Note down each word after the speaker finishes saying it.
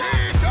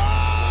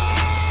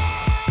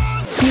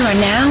You are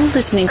now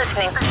listening.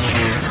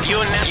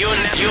 You're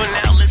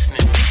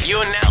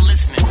now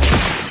listening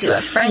to a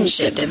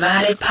Friendship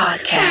Divided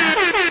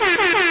podcast.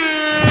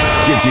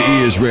 Get your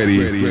ears ready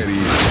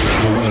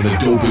for one of the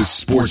dopest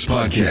sports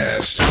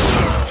podcasts.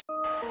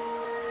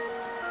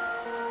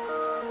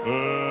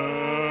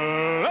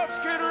 Let's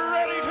get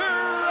ready to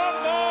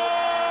rumble!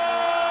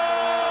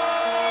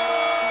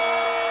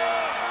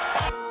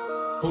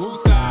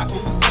 Whose side do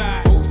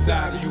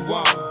you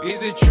want?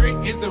 Is it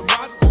Trent? Is it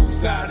Rock?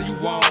 Whose side do you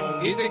want?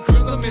 Is it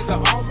Chrism? Is it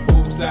Auburn?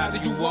 Whose side do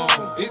you want?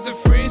 Is it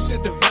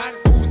Friendship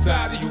Divided? Whose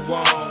side do you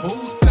want?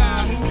 Whose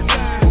side do you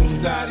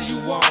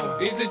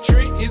want? Is it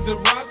Trent? Is it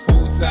Rock?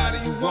 Whose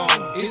side do you want?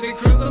 Is it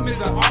Chrism? Is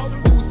it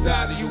Auburn? Whose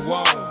side do you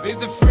want?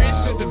 Is it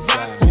Friendship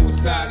Divided? Whose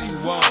side do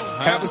you want?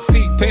 Have a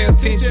seat, pay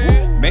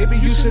attention. Maybe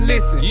you should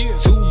listen.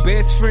 Two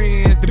best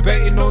friends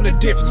debating on the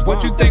difference.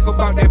 What you think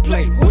about that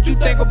play? What you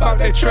think about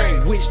that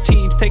trade? Which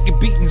teams taking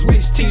beatings?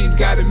 Which teams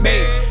got it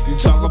made? You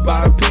talk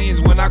about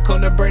opinions when I come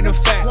to bring the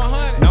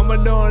facts. Number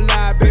don't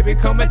lie, baby.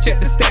 Come and check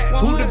the stats.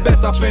 Who the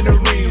best up in the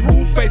ring?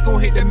 Who face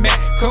gon' hit the mat?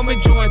 Come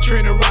and join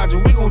Trent and Roger.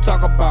 We gon'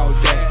 talk about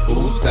that.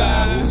 Whose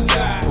side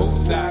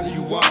do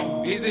you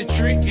want? Is it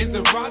Trent? Is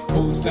it Rock?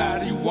 Whose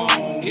side do you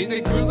want? Is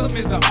it Chrism?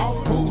 Is it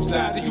Auburn? Whose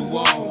side do you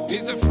want?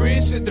 Is it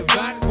Friendship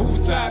Divided?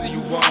 Whose side do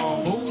you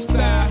want? Whose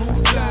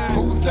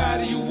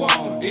side do you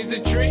want? Is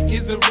it Trent?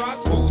 Is it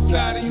Rock? Whose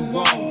side do you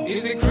want?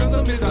 Is it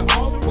Chrism? Is it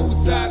Auburn?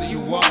 Whose side do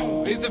you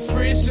want? Is it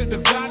Friendship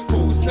Divided?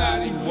 Whose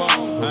side do you want?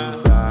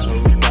 Whose side?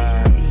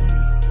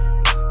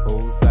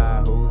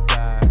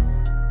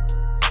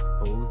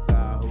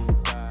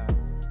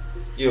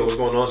 Yo, what's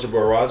going on? It's your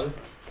boy Roger.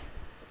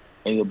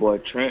 And your boy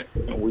Trent,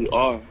 and we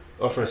are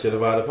Our Friendship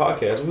Divided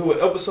podcast. We're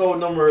with episode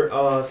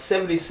number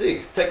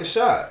 76. Take a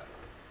shot.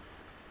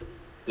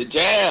 the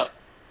jab.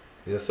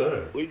 Yes,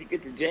 sir. Will you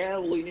get the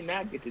jab? Will you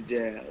not get the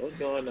jab? What's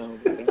going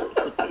on?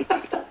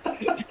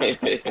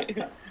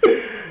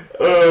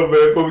 Oh,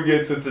 man, before we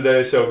get to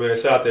today's show, man,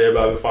 shout out to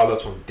everybody who followed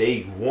us from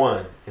day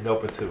one and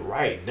up until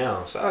right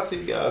now. Shout out to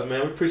you guys,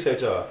 man. We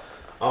appreciate y'all.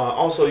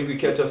 Also, you can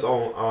catch us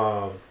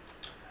on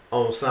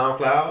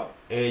SoundCloud,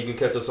 and you can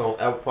catch us on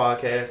Apple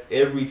Podcasts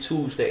every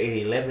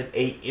Tuesday at 11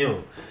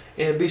 a.m.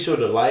 And be sure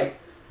to like,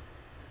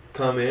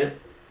 comment,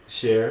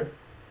 share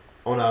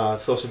on our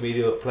social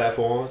media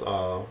platforms,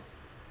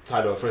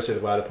 titled Friendship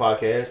Divided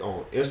Podcast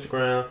on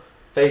Instagram,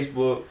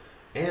 Facebook,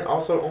 and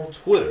also on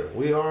Twitter.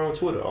 We are on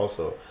Twitter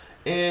also.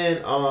 And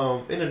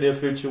in the near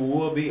future,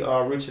 we'll be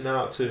reaching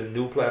out to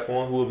new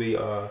platforms.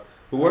 We're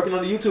working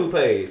on the YouTube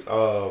page.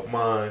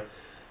 My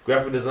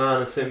graphic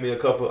designer sent me a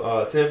couple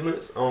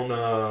templates on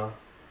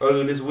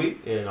earlier this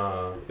week, and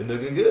it's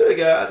looking good,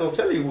 guys. I'm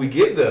telling you, we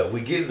getting there.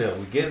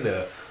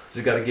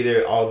 Just got to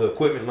get all the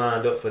equipment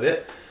lined up for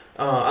that.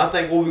 I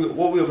think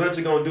what we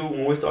eventually gonna do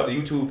when we start the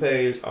YouTube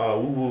page, we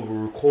will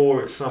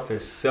record something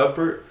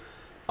separate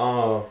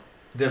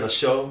than a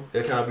show.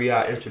 That kind of be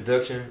our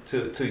introduction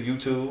to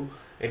YouTube,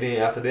 and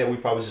then after that, we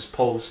probably just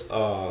post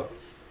like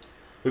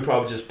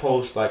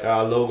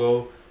our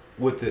logo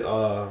with the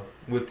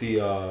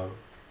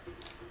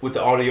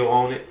audio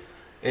on it,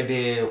 and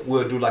then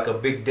we'll do like a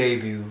big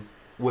debut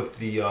with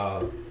the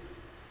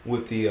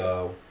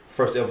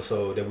first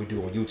episode that we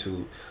do on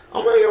YouTube.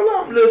 I'm a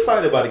little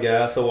excited about it,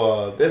 guys.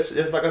 So that's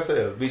like I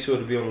said, be sure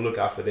to be on the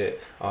lookout for that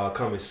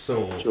coming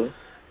soon. Sure.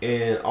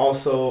 And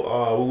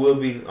also we will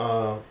be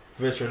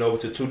venturing over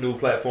to two new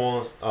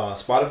platforms,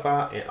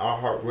 Spotify and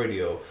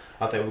iHeartRadio.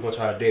 I think we're gonna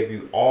try to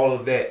debut all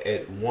of that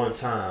at one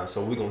time.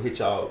 So we're gonna hit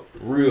y'all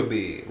real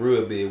big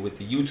with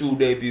the YouTube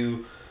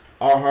debut,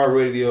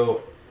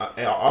 iHeartRadio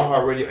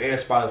and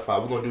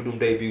Spotify. We're gonna do them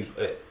debuts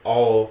at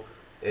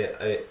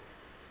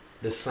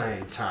the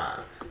same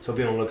time. So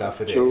be on the lookout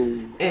for that.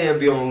 True. And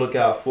be on the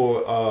lookout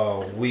for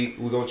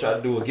we're gonna try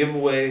to do a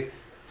giveaway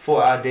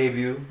for our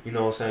debut. You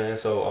know what I'm saying?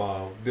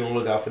 So be on the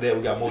lookout for that.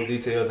 We got more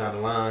details down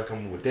the line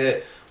coming with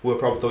that. We'll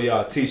probably throw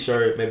y'all a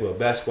t-shirt, maybe a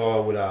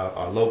basketball with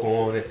our logo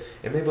on it,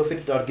 and maybe a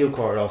 $50 gift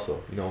card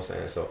also. You know what I'm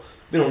saying? So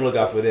be on the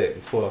lookout for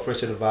that for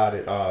Friendship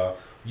Divided.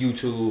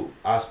 YouTube,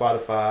 our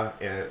Spotify,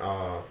 and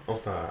I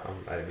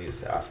didn't mean to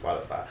say our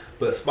Spotify,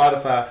 but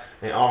Spotify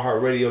and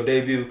iHeartRadio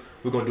debut.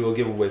 We're gonna do a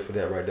giveaway for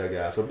that right there,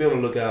 guys. So be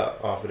on the lookout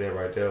for that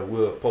right there.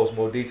 We'll post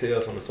more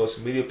details on the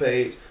social media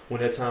page when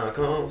that time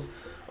comes,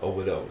 or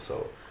whatever.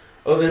 So,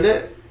 other than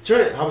that,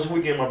 Trent, how was your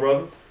weekend, my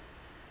brother?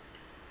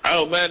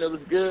 Oh man, it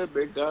was good,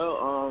 big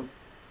girl.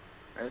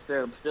 Like I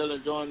said, I'm still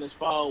enjoying this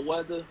fall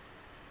weather.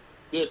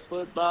 Good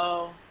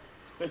football.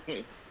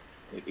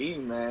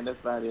 Eating, man. That's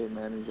about it,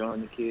 man.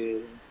 Enjoying the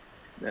kids.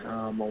 Then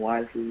my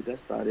wife,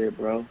 that's about it,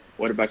 bro.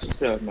 What about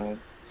yourself, man?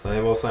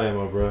 Same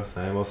old, bro.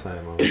 Same old.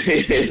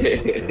 Ain't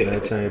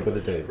that change but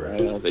the day, bro.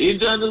 So you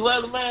enjoying this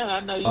weather, man? I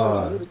know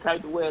you're the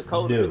type to wear a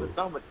coat in the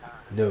summertime.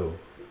 No.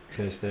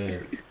 Can't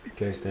stand it.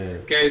 Can't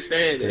stand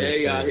it.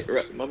 Hey, y'all,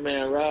 my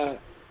man Rod.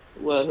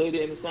 Well,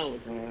 hoodie in the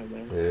summertime,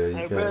 man. Yeah,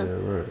 you got that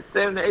right. It's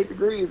 7 to 8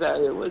 degrees out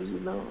here. What did you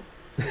know?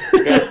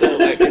 Strapped up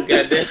like it's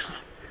goddamn.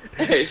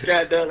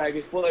 Strapped up like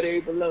it's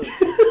 48 below.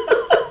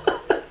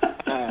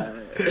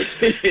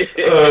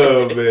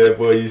 Oh man,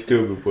 boy, you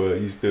stupid, boy.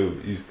 You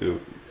stupid.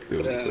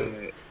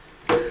 Boy.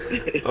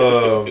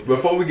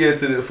 Before we get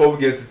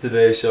to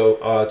today's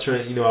show,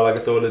 Trent, you know I like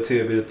to throw a little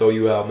tidbit to throw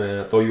you out,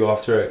 man, throw you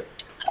off track.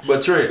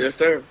 But Trent, Yes,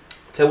 sir.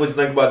 tell what you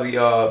think about the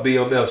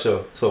BMF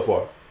show so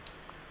far.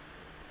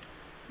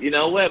 You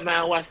know what, man?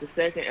 I watched the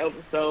second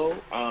episode.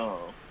 I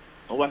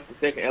watched the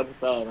second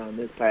episode on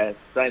this past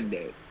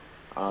Sunday.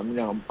 You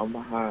know, I'm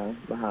behind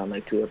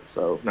like 2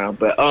 episodes now.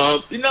 But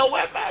you know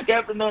what, man? I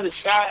gave it another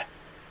shot,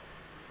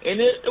 and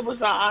it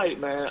was alright,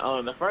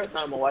 man. The first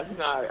time I watched, you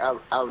know,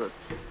 I was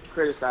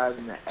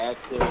criticizing the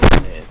acting,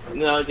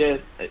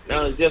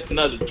 and just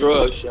another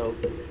drug show,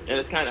 and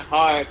it's kind of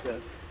hard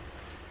to.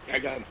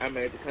 I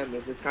made the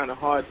comments. It's kind of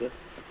hard to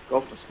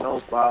go for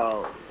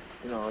Snowfall,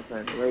 you know what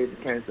I'm saying, Raising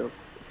Cancer,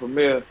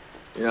 premier,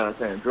 you know what I'm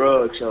saying,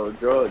 drug show,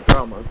 drug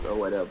dramas or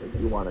whatever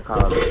you want to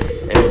call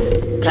it,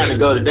 and kind of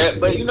go to that.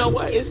 But you know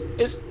what?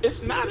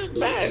 It's not as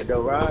bad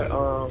though, right?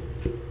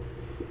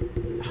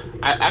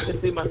 I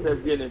can see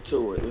myself getting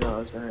into it. You know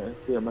what I'm saying?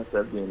 Seeing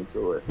myself getting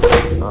into it.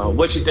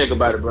 What you think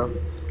about it, bro?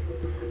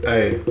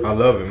 Hey, I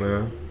love it,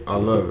 man. I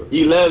love it.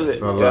 You love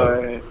it. I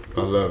love it.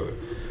 I love it.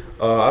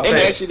 Let me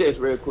ask you this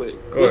real quick.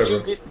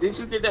 Did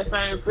you get that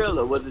same feel,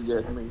 or was it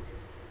just me?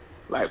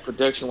 Like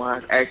production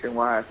wise, acting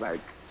wise, like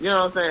you know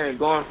what I'm saying,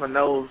 going from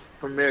those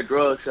premiere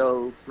drug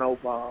shows,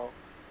 Snowfall,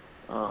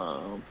 you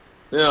know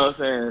what I'm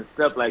saying,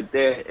 stuff like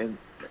that, and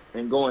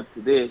going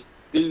to this.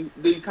 Do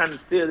you kind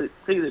of see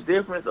the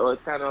difference, or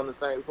it's kind of on the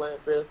same playing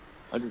field?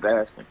 I'm just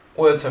asking.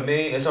 Well, to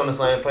me, it's on the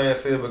same playing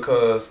field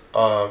because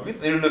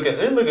look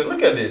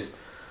at this.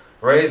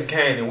 Raising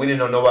Canaan, we didn't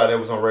know nobody that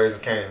was on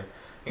Raising Canaan.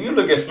 You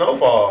look at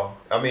Snowfall.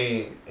 I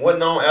mean, what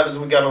known actors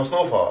we got on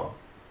Snowfall?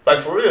 Like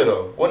for real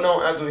though, what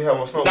known actors we have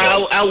on Snowfall?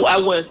 No, I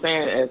wasn't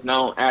saying as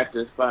known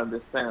actors, but I'm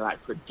just saying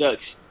like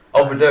production.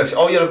 Oh, production.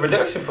 Oh yeah, the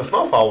production for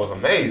Snowfall was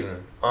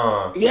amazing.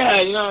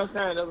 Yeah, you know what I'm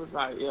saying. It was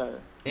like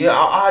Yeah,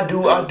 I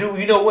do.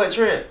 You know what,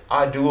 Trent?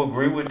 I do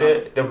agree with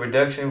that. The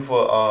production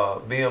for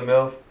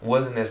BMF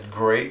wasn't as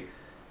great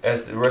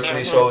as the rest of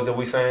these shows that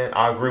we saying.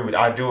 I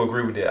do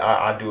agree with that.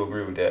 I do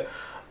agree with that.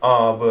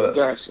 But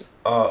gotcha.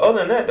 Other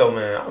than that though,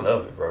 man, I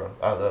love it, bro.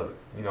 I love it.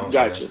 You know what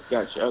I'm saying?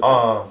 Gotcha.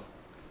 Okay.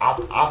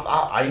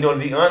 I you know, to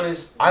be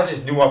honest, I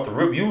just knew off the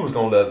rip you was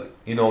gonna love it.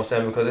 You know what I'm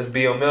saying? Because it's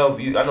BMF.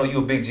 I know you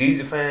a big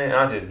Jeezy fan, and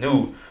I just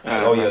knew,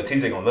 like, oh yeah,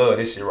 TJ gonna love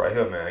this shit right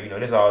here, man. You know,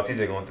 this is all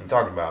TJ gonna be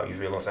talking about. You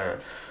feel what I'm saying?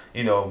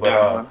 You know,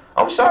 but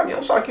I'm shocked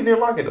you didn't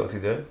like it though,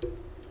 TJ.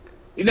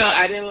 You know,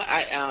 I didn't.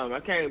 I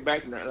came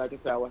back and like I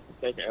said, I watched the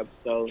second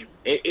episode.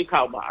 It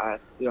caught my eye.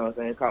 You know what I'm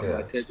saying? It caught my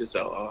attention.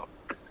 So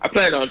I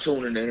planned on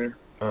tuning in.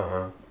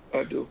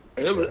 I do,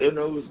 and it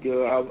was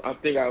good. I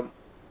think it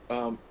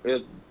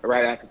was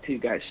right after T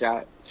got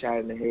shot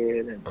in the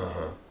head, and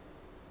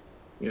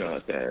you know what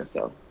I'm saying.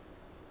 So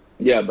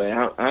yeah, but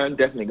I'm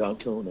definitely gonna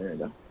tune in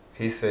though.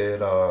 He said,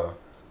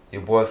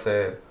 your boy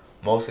said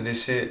most of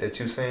this shit that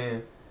you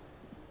saying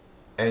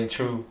ain't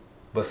true,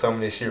 but some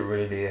of this shit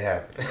really did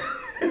happen.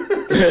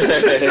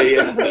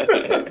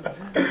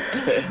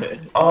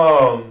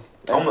 I'm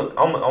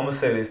gonna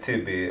say this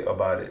tidbit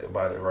about it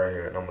right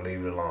here, and I'm gonna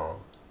leave it alone,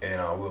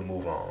 and we'll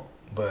move on.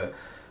 But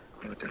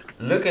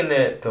looking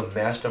at the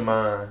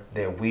mastermind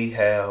that we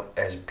have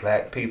as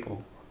black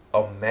people,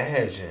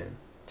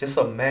 just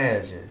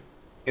imagine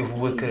if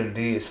we could have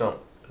did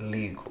something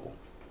legal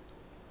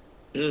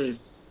the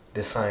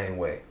same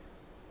way.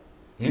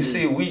 You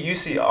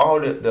see all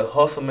the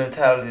hustle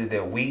mentality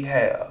that we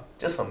have.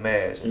 Just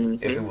imagine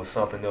if it was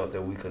something else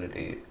that we could have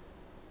did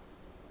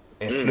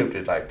and flipped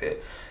it like that.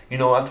 You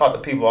know, I talk to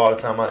people all the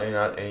time, I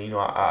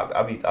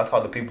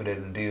talk to people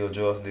that deal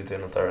drugs, and this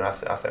and the third. And I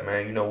said,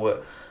 man, you know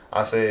what?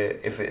 I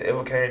said, if it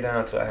ever came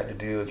down to I had to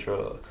deal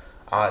drugs,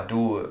 I'd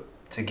do it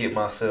to get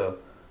myself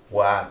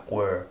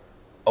where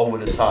over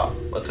the top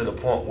or to the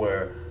point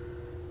where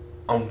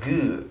I'm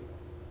good,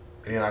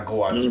 and then I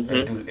go out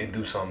and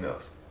do something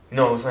else. You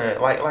know what I'm saying?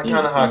 Like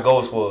kind of how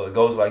Ghost was.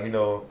 Ghost like, you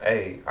know,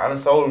 hey, I done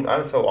sold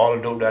all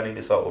the dope that I need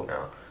to sold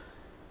now.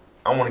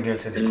 I want to get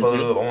into the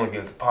club. I want to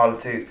get into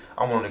politics.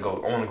 I want to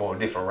go a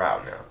different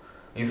route now.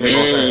 You feel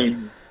what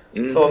I'm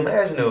saying? So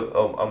imagine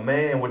a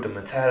man with the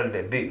mentality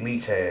that Big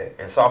Meech had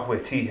and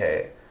Southwest T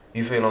had.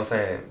 You feel what I'm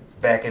saying?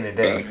 Back in the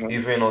day.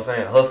 You feel what I'm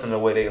saying? Hustling the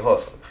way they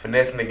hustle.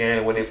 Finessing the game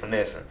the way they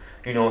finessing.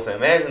 You know what I'm saying?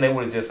 Imagine they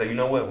would have just said, you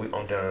know what?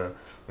 I'm done.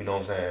 You know what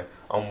I'm saying?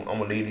 I'm going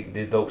to leave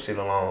this dope shit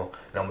alone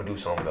and I'm going to do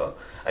something else.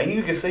 And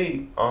you can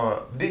see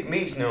Big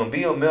Meech now,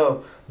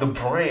 BML, the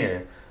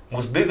brand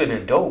was bigger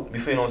than dope. You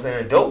feel what I'm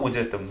saying? Dope was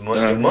just the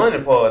money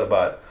part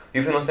about it.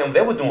 You feel what I'm saying?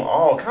 They was doing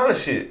all kind of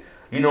shit.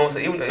 You know what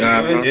I'm saying?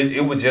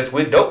 It was just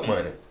with dope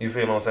money. You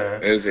feel what I'm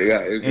saying? It's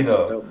you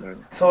know. dope money.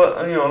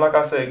 So, you know, like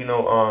I said, you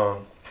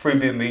know, Free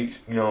Big Meech,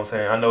 you know what I'm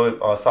saying? I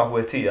know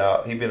Southwest T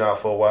out. He been out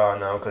for a while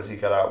now because he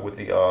got out with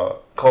the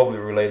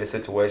COVID-related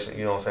situation.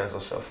 You know what I'm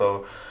saying?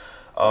 So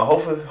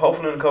hopefully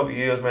in a couple of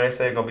years, man, they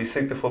say it's going to be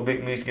 60 for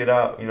Big Meech get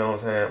out. You know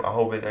what I'm saying? I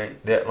hope it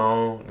ain't that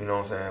long. You know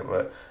what I'm saying?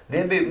 But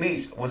then Big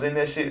Meech was in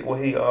that shit where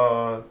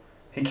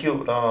he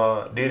killed,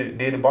 did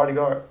the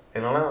bodyguard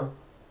in Atlanta.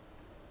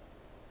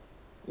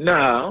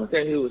 Nah, I don't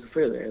think he was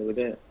affiliated with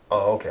that.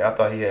 Oh, okay. I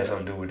thought he had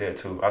something to do with that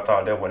too. I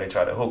thought that's what they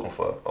tried to hook him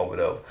for or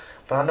whatever.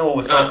 But I know it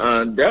was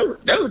something. That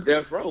was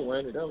Death Row,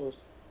 wasn't it?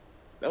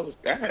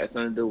 That had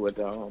something to do with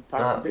Pop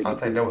and I Biggie think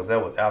too. that was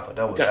Okay. after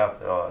the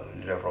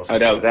Death Row Oh,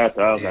 that was situation.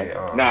 after. Okay.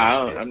 Yeah,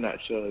 Nah, yeah. I'm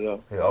not sure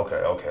though. Yeah,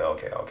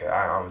 okay.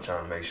 I'm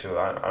trying to make sure.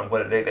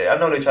 But I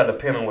know they tried to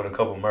pin him with a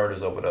couple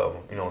murders or whatever.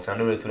 You know what I'm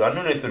saying? I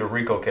knew they threw the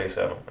RICO case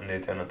at him and they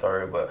and the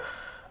third, but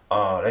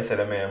they said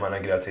that man might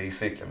not get out till he's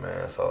 60,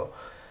 man. So,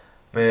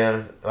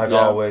 man, like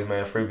Yeah. always,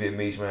 man, free bit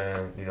meats,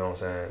 man. You know what I'm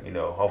saying? You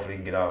know, hopefully he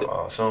can get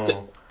out To,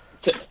 soon.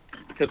 to,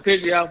 to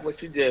piggy off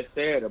what you just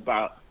said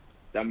about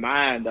the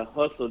mind, the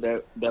hustle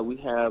that we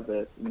have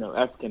as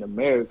African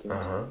Americans.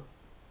 Uh-huh.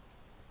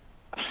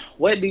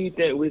 What do you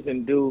think we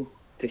can do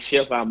to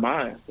shift our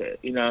mindset?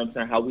 You know what I'm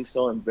saying?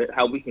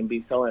 How we can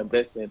be so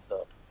invested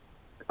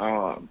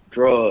into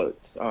drugs,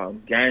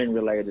 gang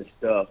related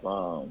stuff,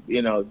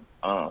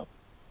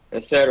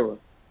 etc.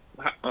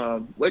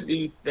 What do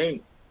you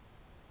think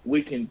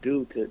we can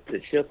do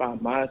to shift our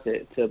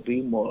mindset to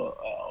be more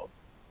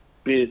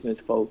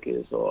business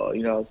focused, or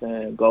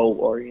goal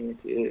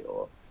oriented,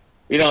 or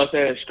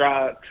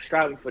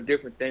striving for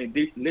different things,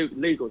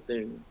 legal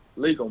things,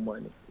 legal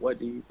money? What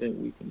do you think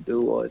we can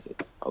do, or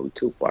are we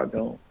too far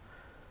gone?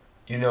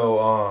 You know,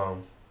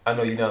 I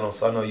know you down on.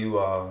 I know you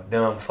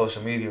down on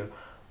social media,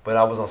 but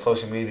I was on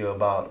social media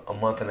about a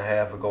month and a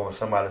half ago, and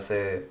somebody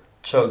said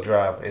truck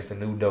driving is the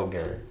new dope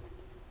game.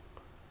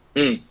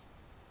 Mm.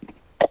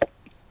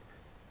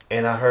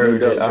 And New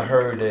dope I game.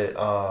 heard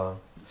that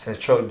since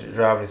truck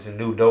driving is the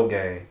new dope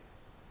game,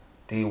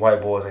 these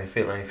white boys ain't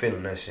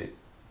feeling that shit.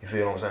 You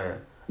feel what I'm saying?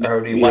 I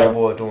heard these white Yeah.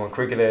 boys doing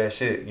crooked ass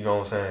shit. You know what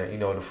I'm saying? You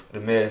know the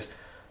mess.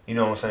 You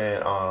know what I'm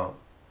saying?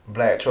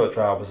 Black truck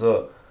drivers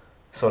up,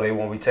 so they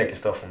won't be taking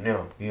stuff from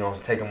them. You know what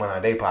I'm saying? Taking money out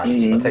of their pocket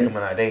or taking Mhm.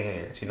 money out of their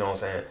hands. You know what I'm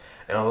saying?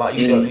 And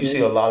you see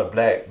Mhm. a lot of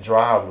black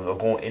drivers are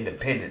going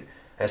independent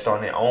and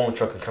starting their own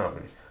trucking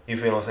company. You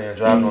feel what I'm saying?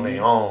 Driving on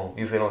their Mhm. own.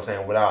 You feel what I'm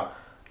saying? Without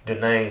the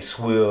name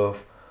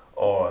Swift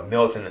or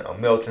Melton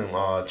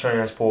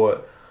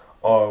Transport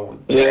or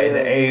the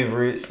Yeah.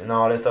 Averys and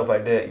all that stuff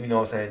like that. You know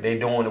what I'm saying? They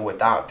doing it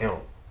without them.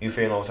 You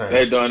feel what I'm saying?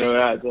 They doing it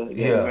right there. Yeah,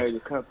 the Yeah. major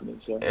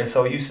companies. Yeah. And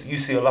so you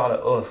see a lot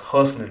of us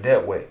hustling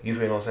that way. You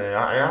feel what I'm saying?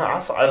 I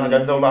saw like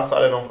I know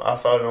Mhm. I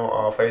saw it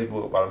on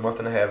Facebook about a month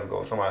and a half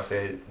ago. Somebody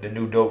said the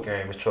new dope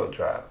game is truck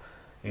drive.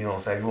 You know what I'm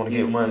saying? If you want to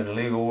get money Mhm. the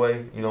legal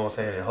way, you know what I'm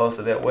saying, and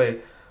hustle that way,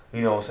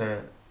 you know what I'm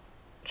saying?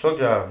 Truck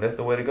driving, that's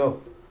the way to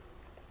go.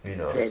 You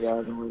know. Check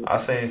out the way. I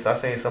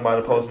seen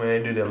somebody post,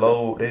 man, they did a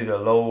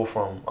load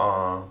from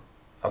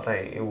I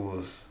think it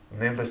was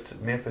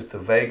Memphis to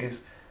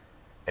Vegas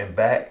and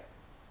back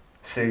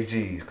 6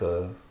 G's,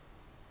 cuz.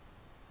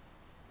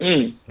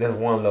 Mm. That's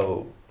one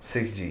load,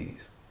 6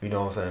 G's. You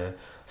know what I'm saying?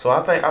 So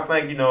I think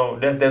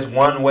that's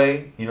one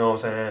way. You know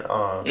what I'm saying?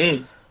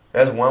 Mm.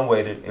 That's one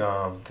way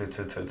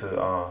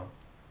to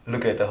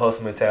look at the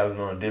hustle mentality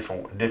on a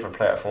different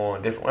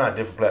platform, not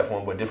different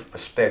platform, but different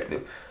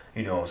perspective.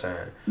 You know what I'm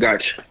saying?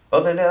 Gotcha.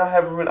 Other than that, I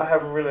haven't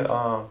really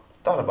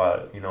thought about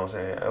it. You know what I'm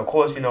saying? Of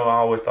course, I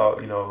always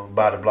thought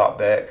buy the block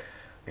back.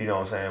 You know what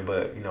I'm saying?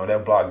 But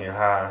that block getting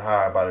higher and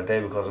higher by the day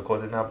because of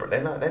course they're not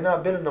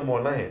building no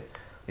more land.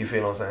 You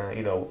feel what I'm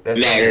saying? That's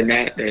Nah, something they're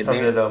that not. They're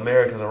something not. that the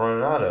Americans are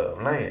running out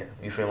of land.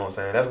 You feel what I'm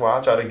saying? That's why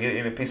I try to get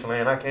any piece of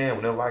land I can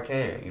whenever I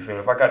can. You feel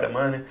me? If I got the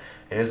money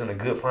and it's in a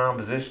good prime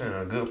position and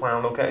a good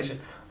prime location,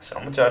 so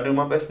I'm gonna try to do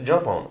my best to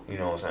jump on it. You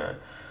know what I'm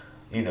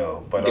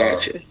saying? But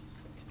Gotcha.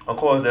 of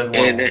course that's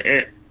And, one.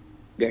 and,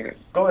 yeah.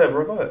 Go ahead,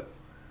 bro. Go ahead.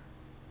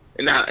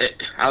 Now,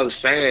 I was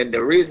saying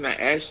the reason I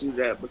asked you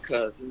that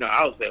because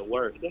I was at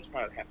work. That's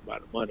probably half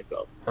about a month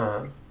ago,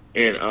 Uh-huh.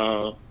 and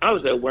I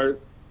was at work,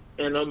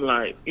 and I'm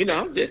like,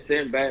 I'm just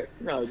sitting back,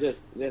 just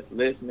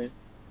listening,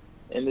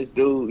 and this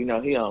dude,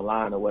 he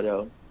online or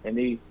whatever, and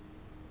he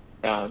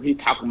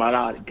talking about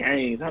all the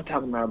games. I'm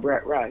talking about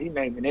Brett Wright. He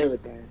naming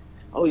everything.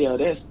 Oh yeah,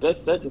 that's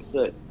such and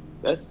such.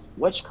 That's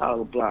what you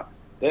call a block.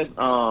 That's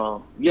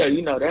yeah,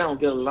 they don't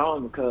get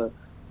along because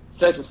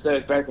such and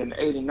such back in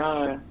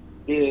 '89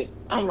 did.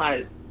 I'm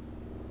like,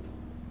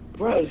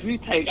 bro, if you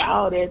take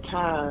all that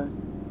time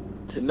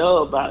to know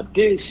about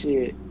this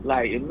shit,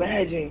 like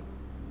imagine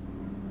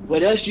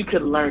what else you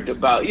could have learned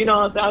about. You know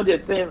what I'm saying? I'm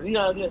just saying,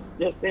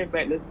 just sitting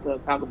back, listen to them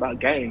talk about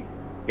gang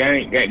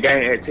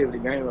activity,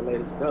 gang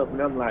related stuff,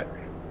 and I'm like.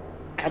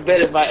 I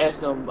bet if I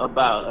asked them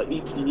about an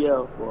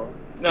ETL or,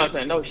 what I'm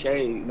saying, no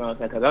shade, what I'm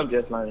saying, because I'm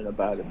just learning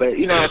about it. But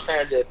what I'm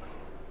saying,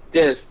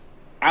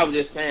 I was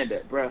just saying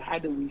that, bro. How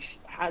can we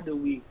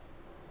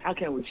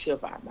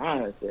shift our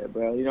mindset,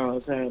 bro? You know what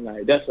I'm saying?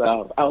 Like that's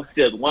what I was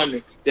just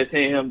wondering, just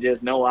seeing him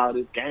just know all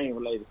this game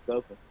related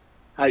stuff and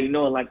how it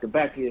like the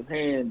back of his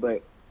hand.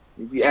 But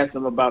if you ask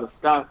him about a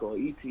stock or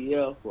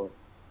ETF or,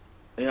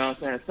 what I'm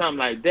saying, something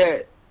like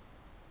that,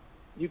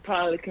 you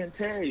probably can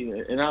tell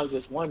you. And I was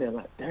just wondering,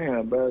 like,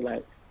 damn, bro,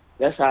 like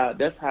that's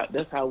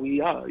how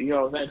we are. You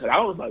know what I'm saying? Because I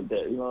was like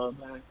that. You know what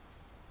I'm saying?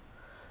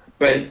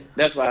 But And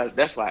that's why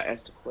I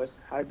asked the question: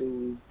 how do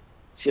we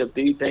shift?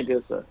 Do you think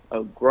it's a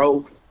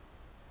growth?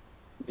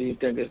 Do you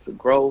think it's a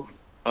growth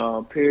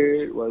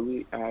period where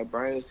our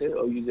brains hit,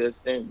 or you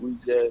just think we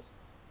just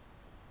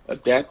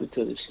adapted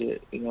to the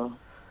shit, you know?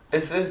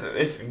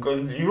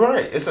 You're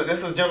right. It's a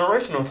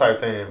generational type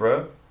thing,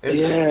 bro. It's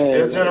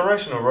Like,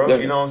 generational, bro. yeah.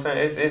 You know what I'm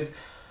saying? It's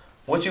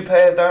what you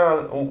pass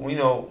down. You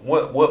know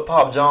what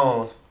Pop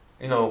Jones.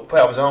 You know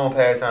Pop Jones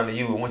passed down to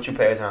you, and what you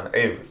pass down to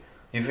Avery.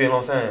 You feel what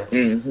I'm saying?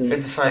 Mm-hmm.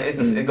 It's the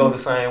same. It goes the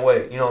same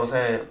way. You know what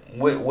I'm saying?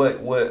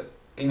 What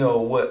you know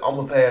what I'm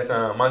gonna pass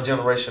down my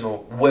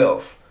generational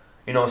wealth.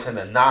 You know what I'm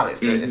saying? The knowledge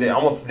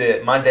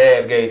that my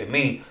dad gave to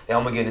me that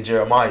I'm gonna give to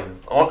Jeremiah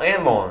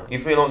and Lauren. You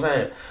feel what I'm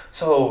saying?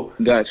 So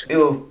Gotcha.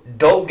 if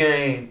dope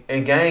game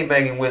and gang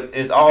banging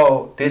is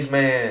all this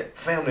man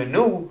family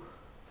knew,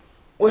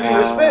 what you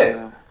expect?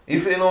 You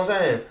feel what I'm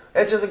saying?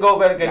 That's just to go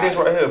back at this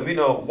right here. You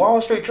know,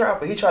 Wall Street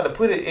Trapper, he tried to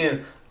put it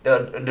in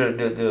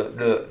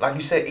the like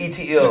you said,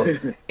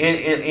 ETLs,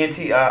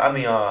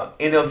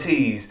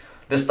 NFTs,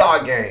 the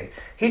stock game.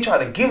 He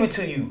tried to give it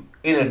to you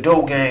in a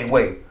dope game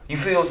way. You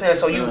feel what I'm saying?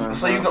 So you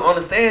can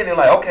understand it.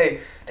 Like, okay,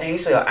 dang, you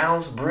say an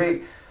ounce,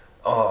 brick,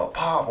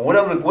 pop, or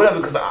whatever.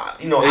 Because I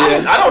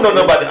don't know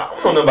nothing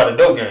about the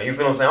dope game. You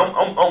feel what I'm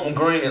saying? I'm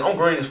green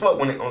as fuck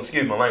when it.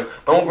 Excuse my language,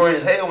 but I'm green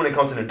as hell when it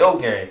comes to the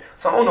dope game.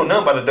 So I don't know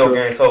nothing about the dope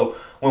game. So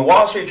when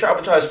Wall Street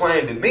Trapper try to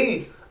explain it to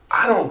me,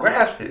 I don't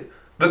grasp it.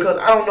 Because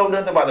I don't know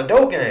nothing about the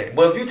dope game.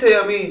 But if you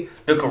tell me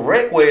the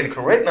correct way, the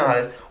correct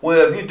knowledge,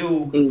 well, if you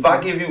do, if I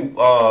give you,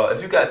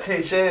 if you got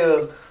 10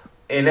 shells,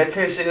 and that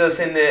 10 shells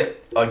sitting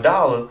at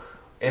 $1,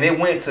 and it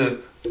went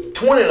to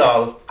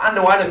 $20, I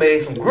know I done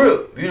made some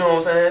grip. You know what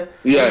I'm saying?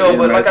 Yeah. You know,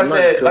 but like I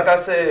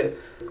said,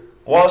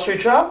 Wall Street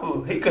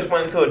Trapper, he could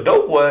explain to a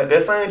dope boy.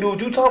 That same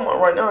dude you talking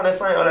about right now,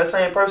 that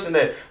same person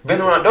that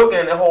been around dope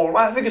game their whole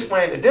life, he can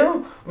explain to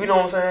them. You know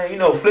what I'm saying? You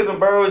know, flipping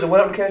birds or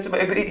whatever the case it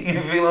may be. You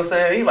feel what I'm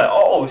saying? He like,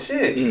 oh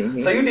shit. Mm-hmm.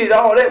 So you did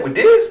all that with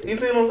this? You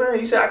feel what I'm saying?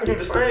 You said I can do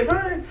the same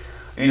thing.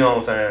 You know what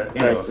I'm saying?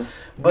 You know,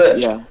 but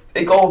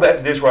it goes back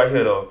to this right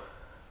here though.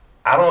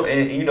 I don't,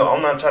 and you know,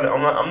 I'm not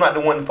the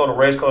one to throw the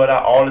race card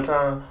out all the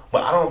time.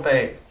 But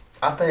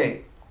I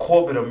think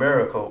corporate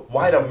America,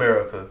 white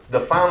America, the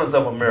founders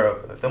of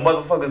America, the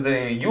motherfuckers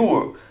that in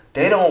Europe,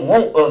 they don't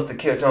want us to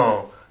catch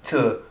on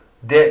to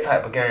that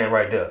type of game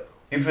right there.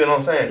 You feel what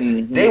I'm saying?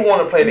 Mm-hmm. They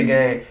want to play the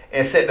game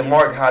and set the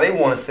market how they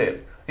want to set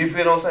it. You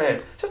feel what I'm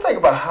saying? Just think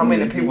about how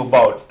many people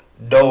bought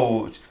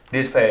Doge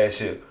this past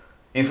year.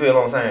 You feel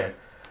what I'm saying?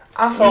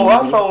 I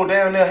sold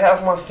down there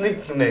half my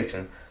sneaker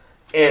collection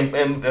and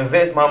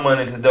invest my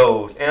money into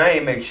Doge, and I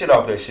ain't make shit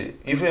off that shit.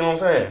 You feel what I'm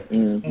saying?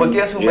 Mm-hmm. But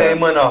guess who made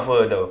money off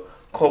of it though?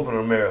 Corporate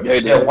America,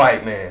 that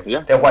white man,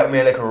 that white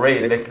man that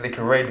created the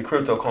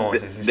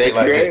cryptocurrencies and shit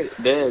like that.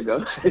 There you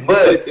go.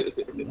 But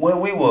where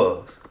we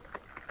was,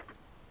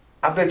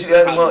 I bet you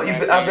ask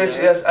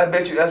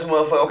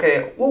motherfucker,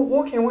 okay,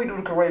 what can we do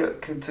to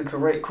create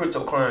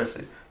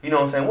cryptocurrency? You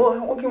know what I'm saying?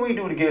 What can we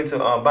do to get into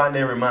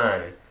binary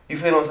mining? You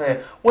feel what I'm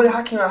saying?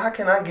 How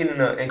can I get in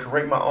there and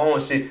create my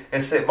own shit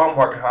and set my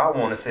market how I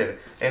want to set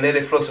it and let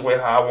it fluctuate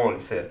how I want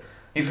to set it?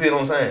 You feel what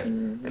I'm saying?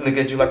 Mm-hmm. They look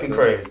at you like you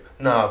crazy.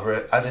 Nah,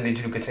 bro. I just need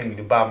you to continue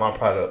to buy my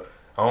product.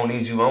 I don't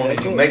need you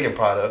making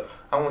product.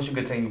 I want you to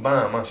continue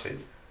buying my shit.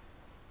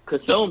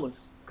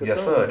 Consumers.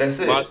 Yes, sir. That's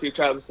it. Wall Street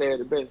Trapper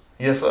said the best.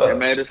 Yes, sir. They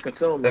made us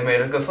consumers. They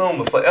made us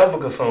consumers. Forever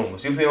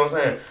consumers. You feel what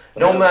I'm saying?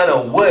 No matter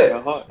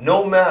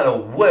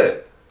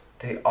what,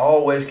 they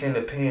always can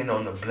depend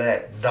on the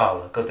black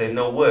dollar. Because they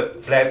know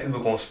what? Black people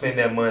going to spend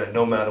that money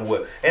no matter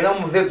what. And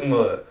I'm a victim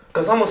of it.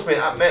 Cause I'm gonna spend,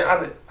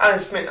 I done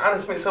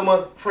spent so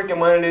much freaking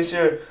money this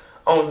year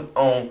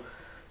on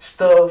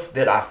stuff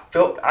that I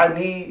felt I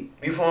need.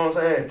 You feel what I'm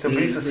saying? To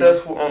be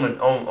successful on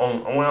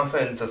when I'm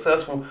saying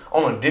successful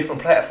on a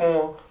different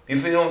platform.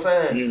 You feel what I'm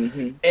saying?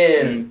 Mm-hmm.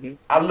 And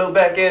I look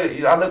back at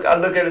it. I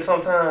look at it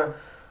sometimes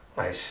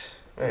like,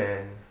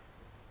 man,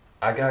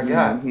 I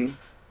got. You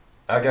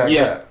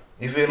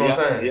feel what I'm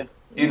saying? Yeah.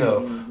 You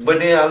know. But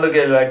then I look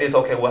at it like this.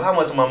 Okay, well, how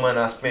much of my money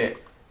I spent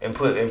and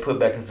put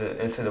back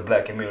into the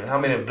black community? How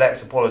many black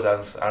supporters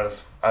I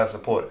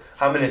support?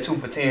 How many 2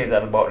 for 10s I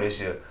done bought this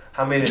year?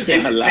 How many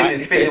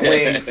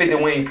 50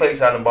 wing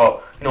plates I done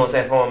bought? You know what I'm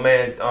saying? From a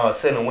man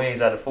selling wings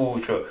at the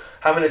food truck.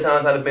 How many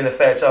times I done been to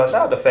Fat Charles?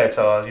 Shout out to Fat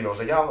Charles. You know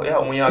what I'm saying?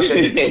 Y'all when y'all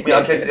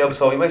catch the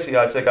episode, make sure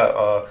y'all check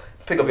out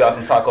pick up y'all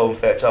some tacos from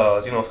Fat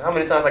Charles. You know what I'm saying? How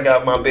many times I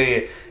got out of my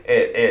bed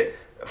at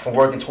from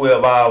working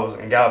 12 hours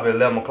and got up at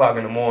 11 o'clock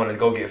in the morning to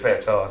go get Fat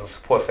Charles and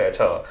support Fat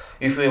Charles.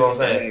 You feel what I'm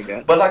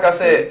saying? But like I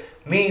said,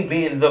 me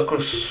being the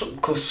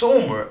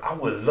consumer, I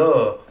would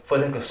love for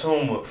the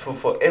consumer,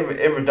 for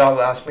every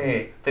dollar I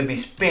spend to be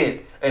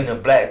spent in the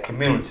black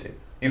community.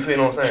 You feel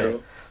what I'm saying?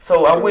 True.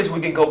 So I wish we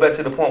could go back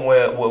to the point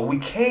where we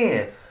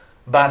can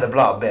buy the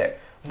block back.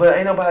 But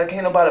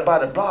can't nobody buy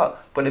the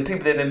block. But the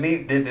people that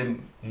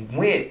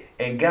went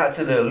and got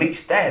to the elite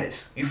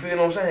status. You feel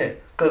what I'm saying?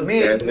 Because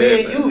me and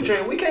you,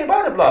 Trent, we can't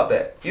buy the block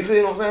back. You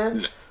feel what I'm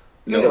saying?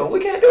 No. You know, we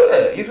can't do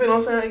that. You feel what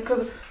I'm saying?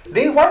 Because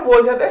these white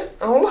boys got that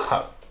on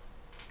lock.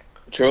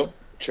 True.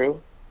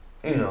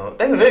 You know,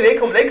 they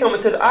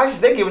coming to the auctions.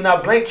 They giving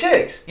out blank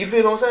checks. You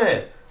feel what I'm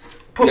saying?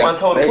 Put my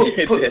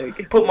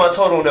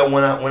total on there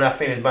when I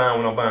finish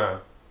buying what I'm buying.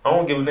 I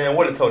don't give a damn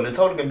what the total. The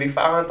total can be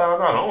 $500,000.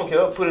 I don't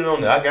care. Put it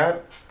on there. I got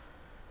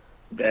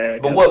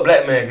it. But what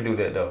black man can do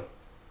that though?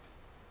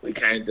 We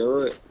can't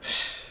do it.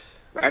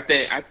 I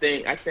think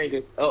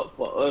it's up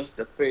for us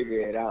to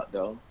figure it out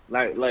though.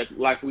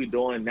 Like we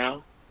doing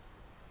now.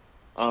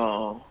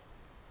 I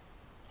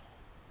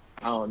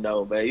don't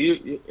know, but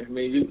you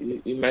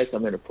made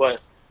some in the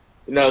points.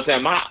 You know what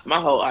I'm saying?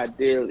 My whole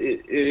ideal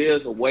it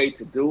is a way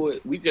to do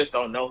it. We just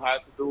don't know how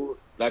to do it.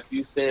 Like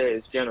you said,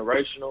 it's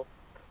generational.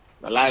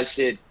 A lot of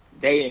shit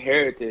they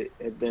inherited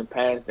has been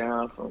passed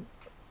down from,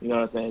 you know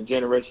what I'm saying,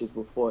 generations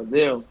before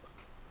them.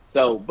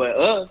 So, but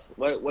us,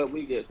 what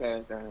we get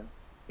passed down?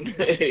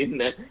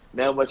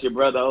 Not much your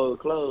brother old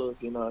clothes,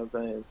 you know what I'm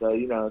saying? So,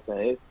 you know what I'm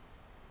saying?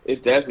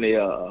 It's definitely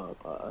a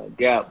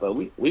gap, but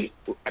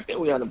I think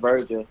we're on the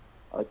verge of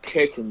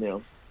catching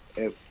them.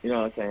 If, you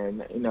know what I'm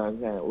saying? You know what I'm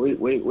saying?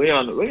 We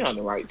on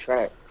the right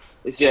track.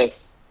 It's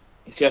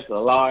just a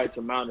large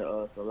amount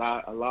of us,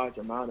 a large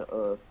amount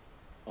of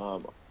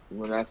us.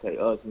 When I say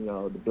us, you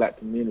know, the black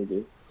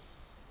community,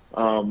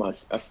 are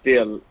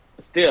still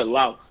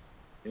lost.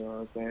 You know what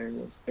I'm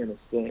saying? In a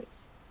sense.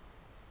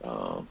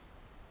 But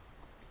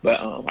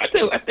I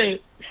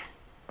think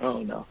I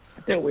don't know.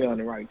 I think we're on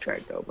the right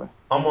track though, bro.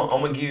 I'm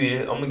gonna give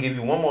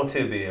you one more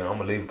tidbit and I'm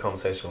gonna leave the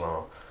conversation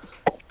alone.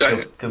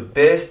 The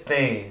best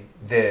thing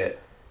that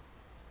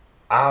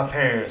our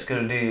parents could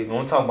have did, when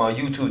I'm talking about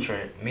you too,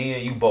 Trent, me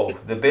and you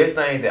both, the best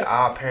thing that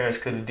our parents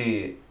could have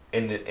did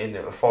in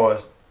the as far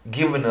as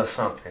giving us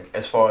something,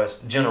 as far as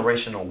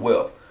generational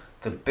wealth,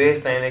 the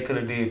best thing they could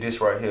have did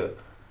this right here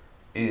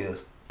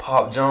is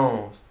Pop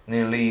Jones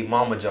then leave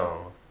Mama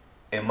Jones,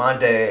 and my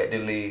dad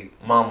then leave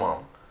my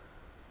mama.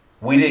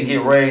 We didn't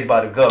get raised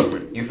by the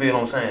government. You feel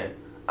what I'm saying?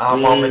 Our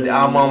mom and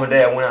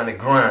dad went out to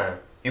grind.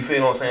 You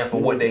feel what I'm saying? For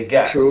what they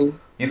got. True.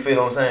 You feel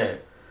what I'm saying?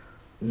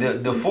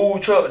 The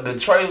food truck, the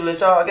trailer that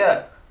y'all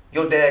got,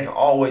 your dad can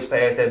always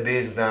pass that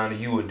business down to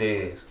you or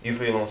Dez. You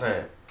feel what I'm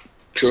saying?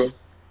 True.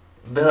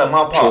 But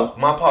my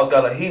pop's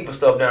got a heap of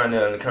stuff down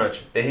there in the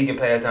country that he can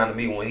pass down to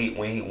me when he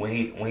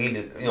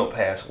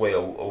pass away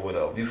or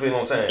whatever. You feel what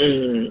I'm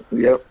saying?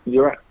 Yep,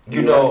 you're right.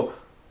 You know,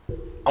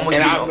 I'm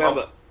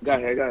gonna Go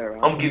ahead,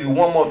 I'm gonna give you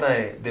one more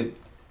thing.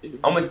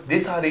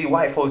 This how these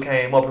white folks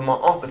came up, and my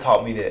uncle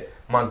taught me that.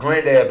 My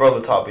granddad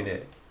brother taught me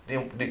that.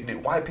 The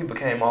white people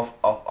came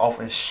off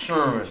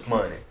insurance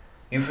money.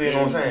 You feel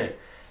what I'm saying?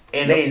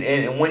 And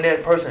and when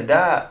that person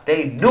died,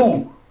 they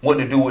knew what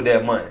to do with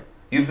that money.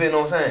 You feel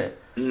what I'm saying?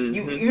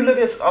 You look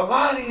at a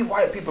lot of these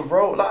white people,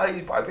 bro. A lot of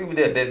these white people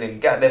that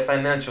got that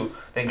financial,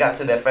 they got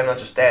to that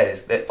financial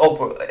status, that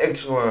upper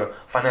excellent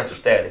financial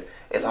status.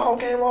 It's all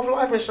came off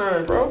life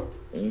insurance, bro.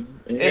 And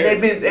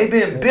they've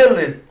been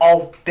building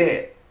off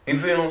that. You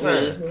feel what I'm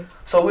saying?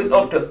 So it's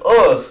up to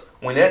us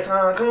when that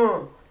time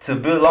comes to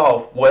build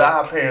off what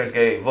our parents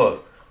gave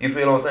us. You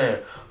feel what I'm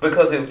saying?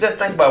 Because if just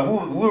think about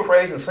it, we were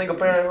raised in a single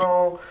parent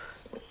home,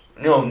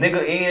 you know,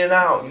 nigga in and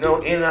out, you know,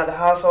 in and out the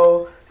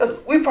household.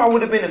 We probably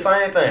would have been the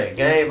same thing.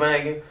 Gang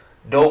banging,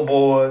 dope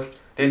boys,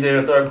 this, that,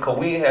 and the third, because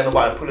we ain't had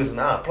nobody put us in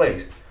our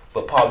place.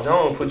 But Pop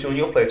Jones put you in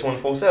your place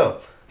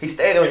 24/7. He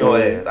stayed on your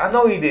ass. I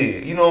know he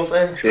did. You know what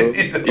I'm saying? True.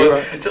 You know?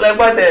 Right. Just like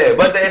my dad.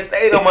 My dad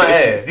stayed on my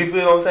ass. You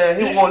feel what I'm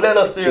saying? He won't let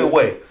us steer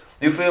away.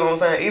 You feel what I'm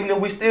saying? Even if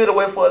we steered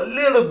away for a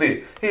little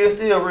bit, he'll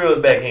still reel us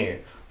back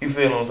in. You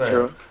feel what I'm saying?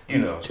 True. You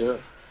know. Sure.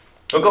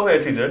 Oh, go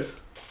ahead, TJ.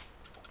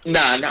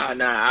 Nah.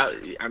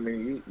 I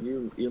mean,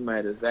 you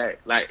made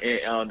exact. Like,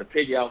 and, to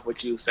piggy off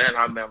what you were saying,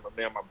 I remember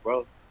me and my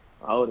bro,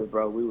 my older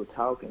bro, we were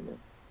talking.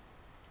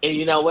 And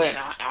you know what?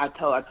 I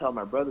told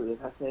my brother this.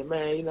 I said,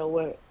 man, you know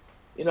what?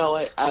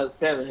 I was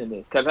telling him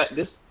this. Because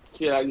this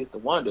shit I used to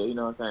wonder, you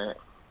know what I'm saying?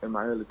 In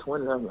my early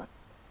 20s, I'm like,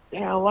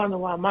 damn, I wonder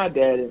why my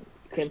daddy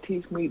couldn't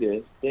teach me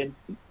this. Didn't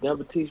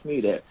never teach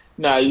me that.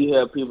 Now you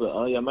hear people,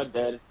 oh, yeah, my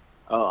daddy.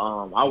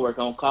 I work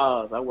on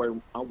cars. I work.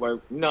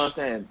 You know what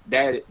I'm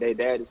saying? Their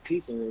dad is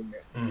teaching them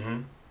that.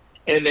 Mm-hmm.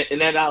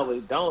 And that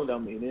always dawned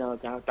on me. You know what I'm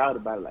saying? I thought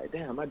about it like,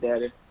 damn, my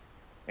daddy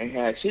ain't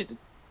had shit to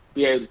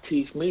be able to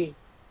teach me.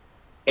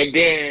 And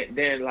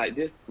then like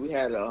this, we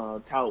had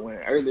a talk when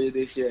earlier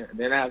this year. And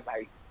then I was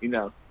like, you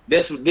know,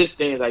 this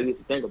things I used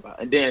to think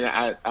about. And then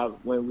I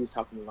when we was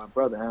talking to my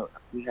brother,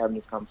 we having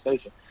this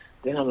conversation.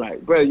 Then I'm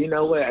like, bro, you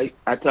know what?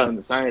 I told him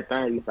the same thing.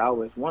 I used to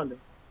always wonder,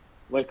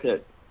 what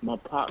could my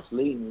pops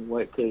leave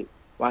me?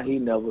 Why he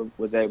never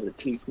was able to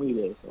teach me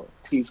this or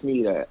teach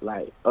me that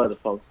like other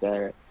folks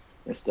there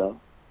and stuff.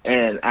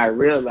 And I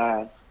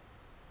realized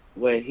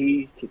what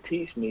he could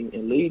teach me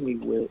and lead me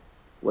with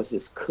was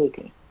just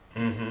cooking.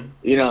 Mm-hmm.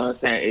 You know what I'm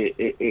saying?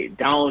 It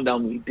dawned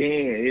on me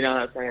then. You know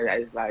what I'm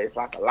saying? It's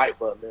like a light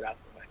bulb lit up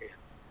in my head.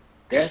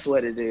 That's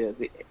what it is.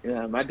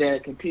 My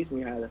dad can teach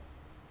me how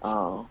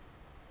to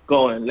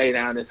go and lay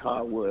down this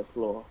hardwood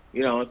floor.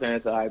 You know what I'm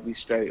saying? So I be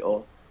straight,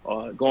 or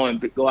go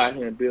out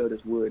here and build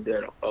this wood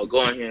there, or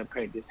go out here and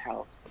paint this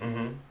house.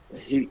 Mm-hmm.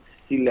 He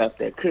left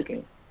that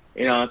cooking.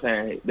 You know what I'm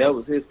saying? That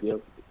was his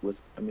gift.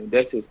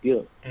 That's his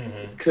gift. Mm-hmm.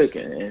 It's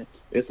cooking, and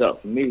it's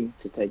up for me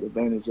to take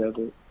advantage of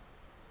it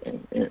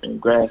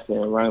and grasp it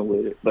and run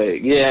with it.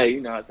 But yeah,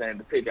 you know what I'm saying,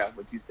 to pick out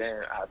what you're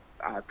saying,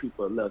 our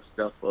people love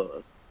stuff for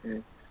us.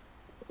 And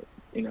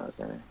you know what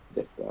I'm saying?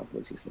 That's stuff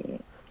what you're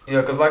saying.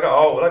 Yeah, because like I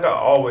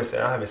always say,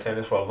 I have been saying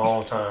this for a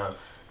long time.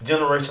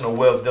 Generational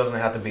wealth don't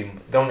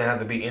have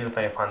to be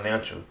anything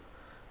financial.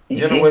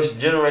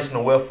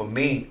 Generational wealth for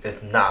me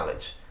is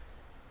knowledge.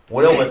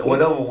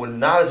 Whatever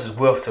knowledge is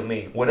wealth to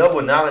me.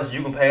 Whatever knowledge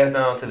you can pass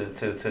down to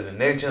the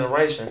next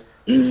generation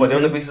for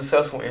them to be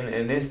successful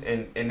in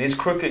this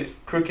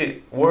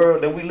crooked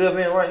world that we live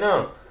in right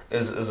now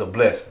is a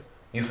blessing.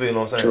 You feel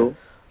what I'm saying? True.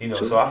 You know,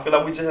 True. so I feel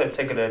like we just had to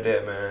take it at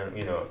that, man.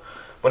 You know,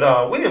 but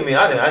I didn't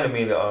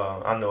mean to.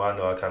 I know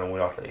I kind of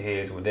went off the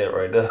heads with that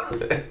right there.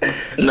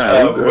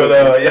 No,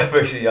 but yeah,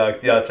 make sure y'all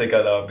check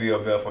out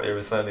BMF on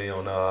every Sunday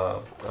on.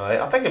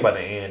 I think about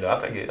the end. I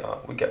think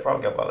we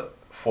probably got about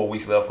 4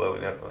 weeks left of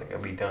it. I think I'll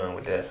be done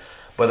with that.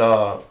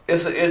 But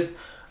it's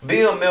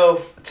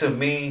BMF to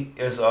me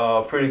is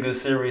a pretty good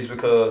series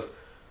because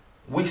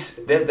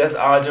that's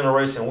our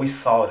generation. We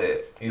saw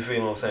that. You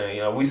feel what I'm saying?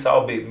 You know, we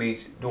saw Big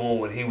Meech doing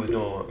what he was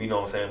doing. You know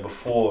what I'm saying,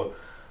 before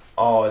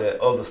all that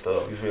other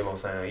stuff. You feel what I'm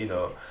saying? You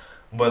know,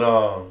 but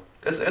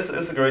it's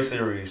a great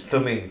series to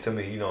me.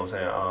 You know what I'm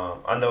saying?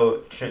 I know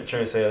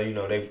Trent said, you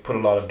know, they put a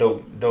lot of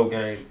dope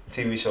game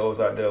TV shows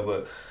out there,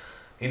 but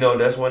you know,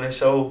 that's when they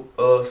show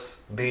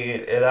us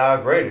being at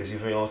our greatest. You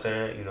feel what I'm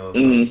saying? You know, so,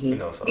 you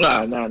know, so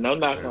no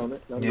knock on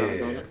it.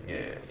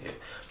 Yeah.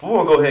 But we're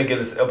gonna go ahead and get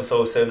this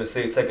episode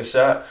 76. Take a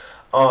shot.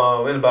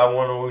 Anybody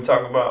wondering what we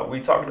talking about? We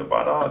talking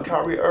about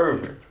Kyrie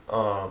Irving.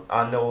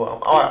 I know.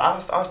 I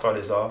start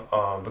this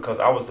off because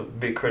I was a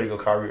big critic of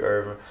Kyrie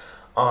Irving.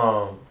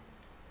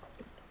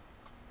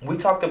 We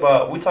talked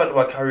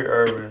about Kyrie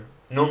Irving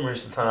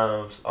numerous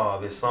times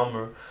this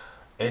summer.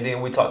 And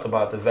then we talked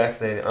about the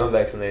vaccinated,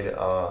 unvaccinated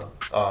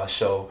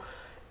show,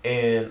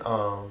 and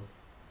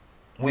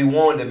we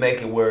wanted to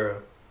make it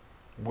where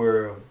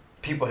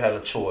people had a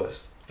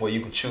choice, where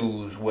you could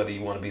choose whether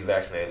you want to be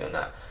vaccinated or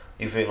not.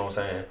 You feel what I'm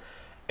saying?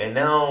 And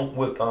now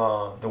with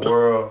the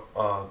world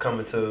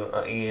coming to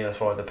an end as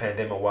far as the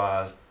pandemic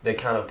wise, they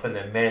kind of putting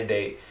a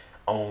mandate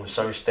on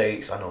certain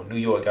states. I know New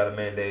York got a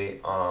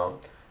mandate,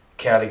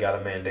 Cali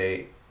got a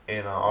mandate,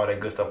 and all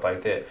that good stuff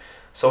like that.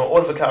 So in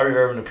order for Kyrie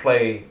Irving to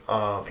play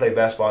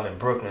basketball in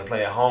Brooklyn,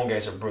 play at home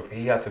games in Brooklyn,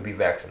 he has to be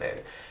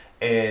vaccinated.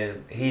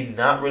 And he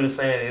not really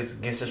saying it's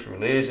against his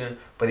religion,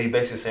 but he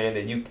basically saying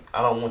that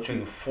I don't want you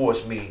to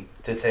force me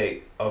to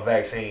take a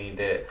vaccine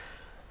that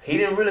he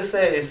didn't really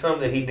say it's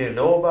something that he didn't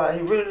know about.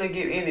 He really didn't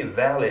give any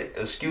valid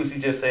excuse. He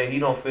just said he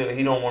don't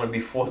want to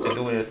be forced to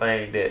do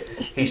anything that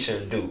he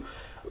shouldn't do.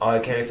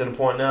 It came to the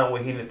point now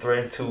where he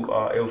threatened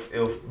to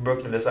if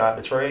Brooklyn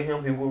decided to trade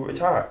him, he will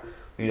retire.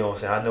 You know what I'm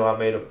saying? I know I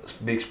made a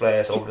big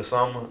splash over the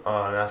summer,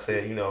 and I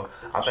said, you know,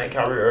 I think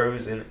Kyrie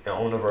Irving's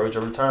on the verge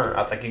of return.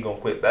 I think he's going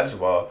to quit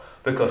basketball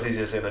because he's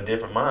just in a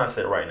different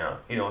mindset right now.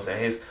 You know what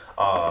I'm saying?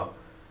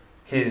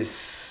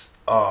 His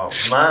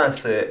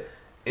mindset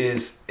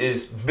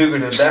is bigger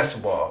than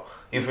basketball.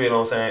 You feel what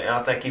I'm saying? And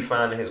I think he's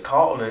finding his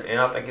calling, and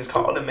I think his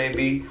calling may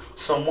be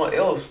someone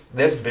else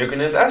that's bigger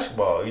than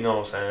basketball. You know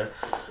what I'm saying?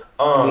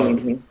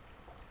 I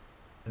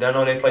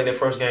know they played their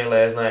first game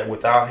last night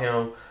without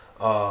him.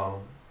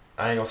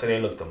 I ain't gonna say they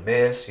looked a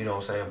mess, you know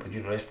what I'm saying, but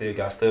you know they still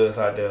got studs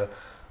out there.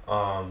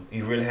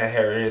 You really hadn't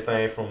heard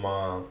anything from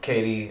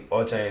KD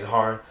or James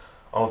Harden.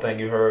 Only thing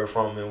you heard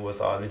from him was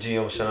the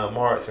GM Sean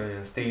Marks,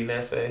 and Steve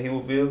Nash said he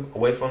would be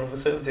away from the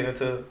facility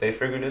until they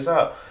figure this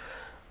out.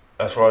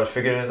 As far as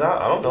figuring this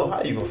out, I don't know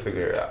how you gonna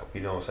figure it out.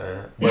 You know what I'm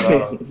saying?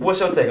 But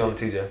what's your take on it,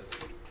 TJ?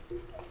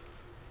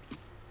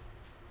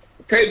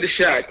 Take the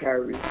shot,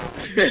 Kyrie.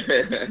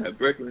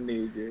 Brooklyn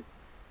needs it.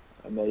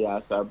 I know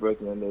y'all saw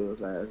Brooklyn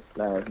lose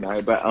last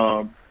night, but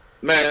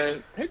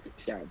man, take the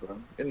shot, bro.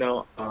 You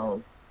know,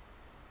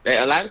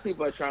 a lot of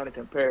people are trying to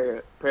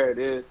compare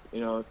this,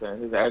 you know what I'm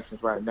saying, his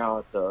actions right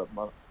now to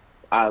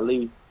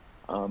Ali,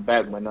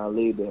 back when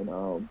Ali didn't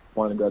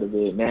want to go to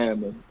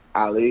Vietnam, and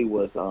Ali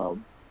was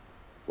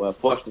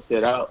forced to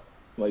sit out.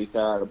 Well, he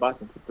sat out of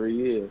boxing for 3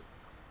 years.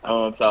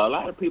 So a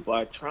lot of people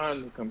are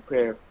trying to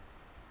compare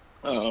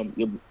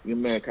your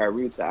man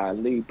Kyrie to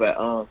Ali, but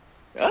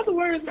in other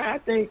words, man,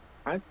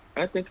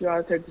 I think you ought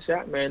to take the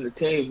shot, man. The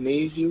team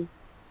needs you.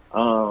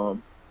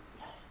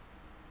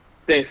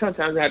 Think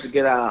sometimes we have to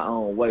get our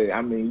own way.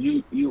 I mean,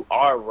 you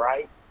are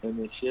right, and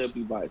it should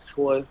be by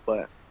choice.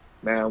 But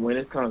man, when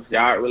it comes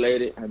yard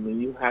related, I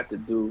mean, you have to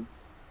do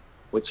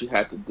what you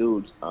have to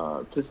do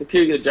to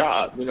secure your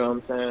job. You know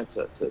what I'm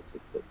saying? To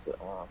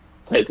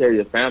take care of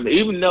your family.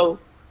 Even though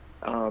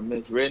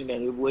it's written that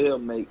he will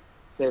make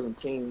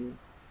 17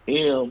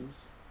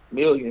 millions.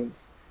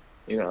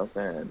 You know what I'm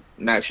saying?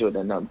 Not sure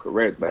that number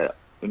correct, but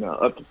you know,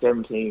 up to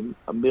 17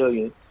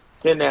 million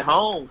sitting at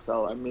home.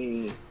 So I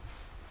mean,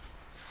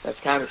 that's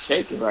kind of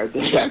shaking right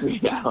there. I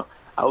mean,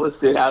 I would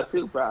sit out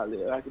too probably.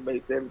 If I could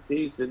make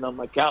 17 sitting on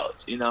my couch,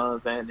 you know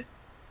what I'm saying,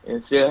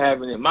 and still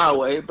having it my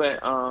way.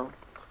 But other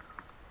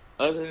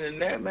than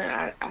that,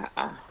 man,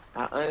 I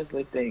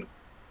honestly think,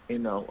 you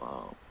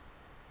know,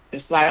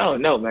 it's like, I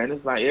don't know, man.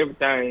 It's like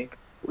everything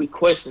we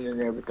questioning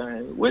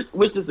everything,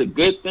 which is a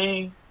good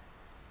thing.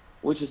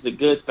 Which is a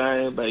good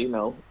thing, but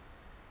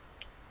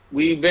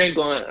we've been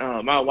going.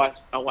 I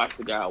watched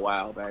the guy a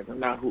while back. I'm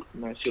not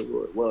sure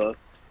who it was.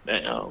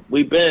 And,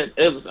 we've been.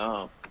 It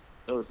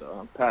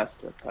was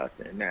pastor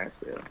in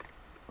Nashville.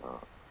 Uh,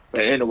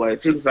 but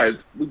anyways, he was like,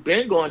 we've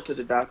been going to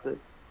the doctor,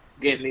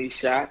 getting these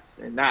shots,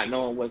 and not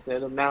knowing what's in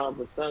them. Now all of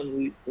a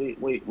sudden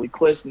we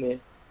questioning.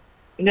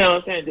 You know what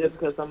I'm saying? Just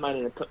because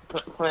somebody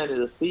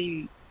planted a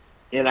seed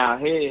in our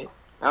head,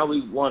 now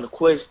we want to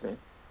question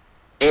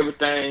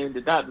everything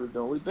the doctor's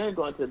doing. We've been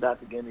going to the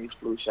doctor getting these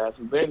flu shots.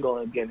 We've been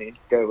going getting these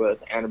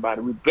steroids and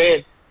antibiotics. We've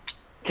been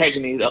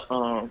taking these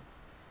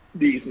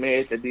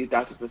meds that these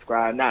doctors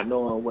prescribe, not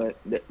knowing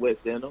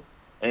what's in them,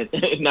 and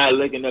not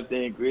looking up the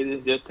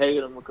ingredients, just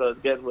taking them because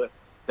guess what?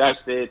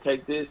 Doctor said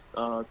take this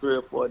 3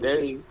 or 4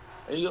 days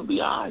and you'll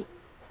be all right.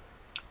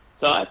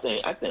 So I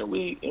think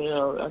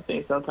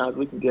sometimes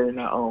we can get in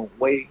our own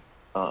way.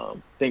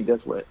 Think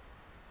that's what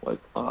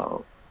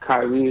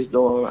Kyrie is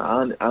doing.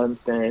 I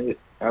understand it.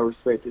 I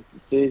respect his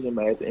decision,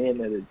 but at the end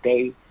of the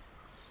day,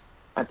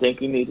 I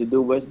think you need to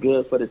do what's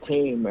good for the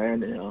team,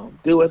 man,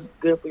 and do what's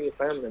good for your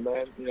family,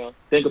 man.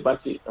 Think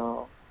about your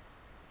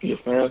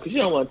family, because you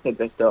don't want to take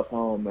that stuff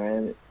home,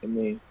 man. I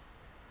mean,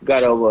 you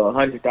got over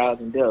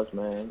 100,000 deaths,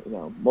 man.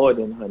 More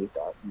than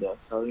 100,000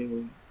 deaths. So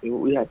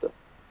we have to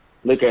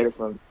look at it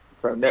from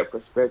that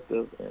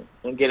perspective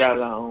and get out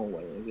of our own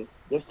way and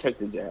just take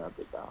the jab,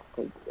 big dog.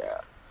 Take the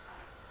jab.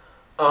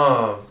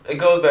 It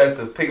goes back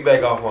to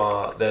piggyback off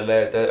on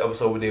that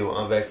episode we did with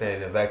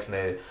unvaccinated and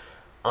vaccinated.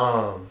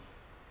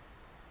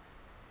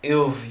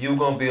 If you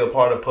gonna be a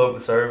part of public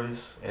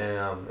service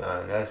and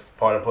that's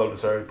part of public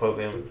service,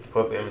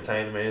 public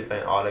entertainment,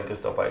 anything, all that good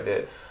stuff like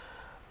that,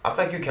 I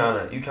think you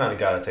kind of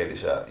gotta take the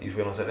shot. You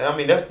feel what I'm saying? I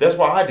mean that's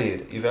why I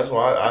did. That's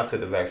why I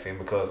took the vaccine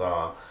because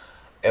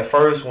at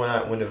first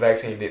when the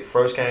vaccine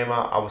first came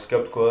out, I was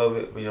skeptical of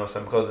it. You know what I'm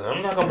saying? Because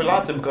I'm not gonna be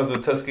lied to because of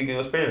the Tuskegee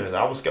experience.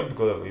 I was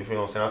skeptical of it. You feel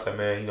what I'm saying? I said,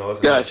 man,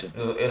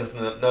 it's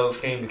another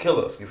scheme to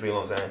kill us. You feel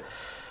what I'm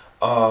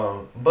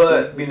saying?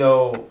 But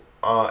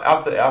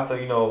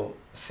after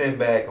sitting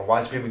back and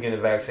watching people getting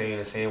the vaccine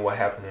and seeing what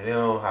happened to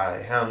them, how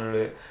they handled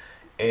it,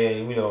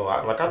 and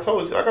like I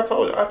told you, I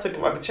took it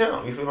like a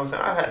champ. You feel what I'm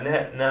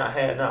saying? I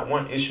had not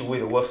one issue with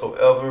it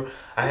whatsoever.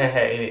 I hadn't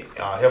had any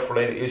health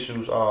related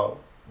issues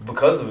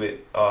because of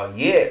it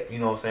yet. You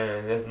know what I'm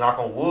saying? Let's knock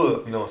on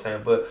wood. You know what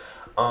I'm saying? But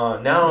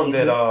now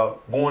that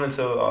going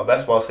into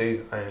basketball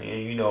season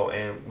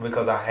and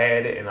because I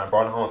had it and I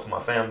brought it home to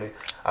my family,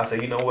 I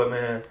said, you know what,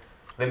 man,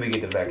 let me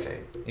get the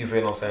vaccine. You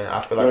feel what I'm saying?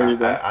 I feel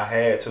like I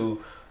had to.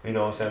 You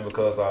know what I'm saying?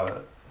 Because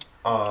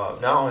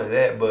not only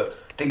that, but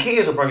the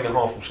kids are bringing it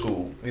home from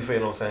school. You feel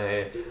what I'm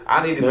saying?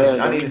 I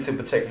needed to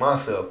protect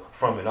myself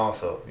from it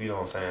also. You know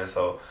what I'm saying?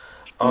 So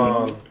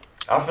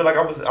I feel like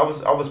I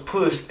was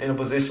pushed in a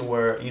position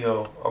where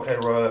okay,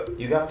 bro,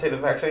 you gotta take the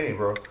vaccine,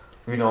 bro.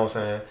 You know what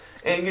I'm saying?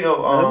 And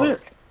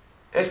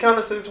it's kind of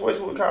a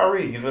situation with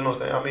Kyrie. You feel what I'm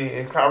saying? I mean,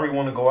 if Kyrie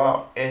want to go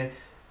out and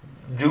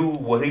do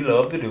what he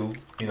loves to do,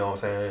 you know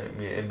what I'm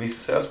saying, and be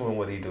successful in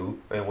what he do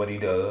and what he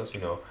does,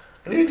 and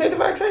then you take the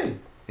vaccine.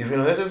 You feel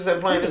me? That's just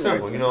plain and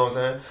simple. You know what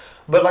I'm saying?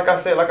 But like I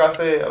said,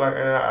 and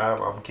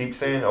I keep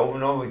saying it over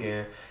and over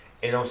again,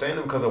 and I'm saying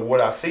it because of what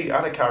I see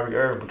out of Kyrie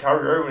Irving. But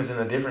Kyrie Irving is in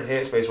a different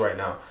headspace right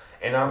now,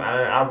 and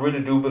I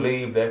really do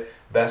believe that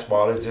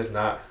basketball is just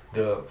not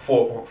the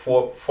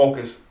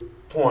focus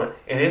point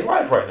in his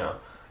life right now.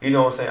 You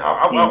know what I'm saying?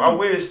 I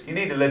wish you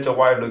need to let your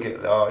wife look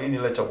at let you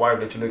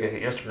look at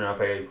his Instagram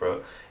page, bro.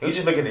 If you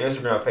just look at the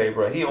Instagram page,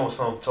 bro, he on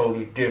something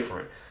totally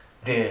different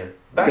than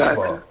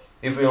basketball. Gotcha.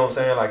 You feel what I'm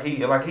saying? Like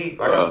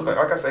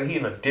I said, he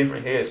in a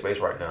different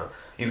headspace right now.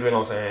 You feel what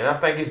I'm saying? And I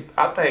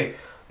think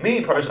me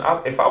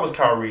personally, if I was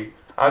Kyrie,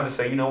 I'd just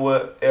say, you know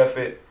what, F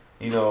it.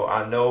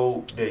 I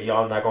know that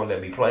y'all not gonna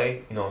let me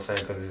play. You know what I'm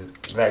saying? Because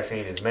this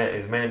vaccine is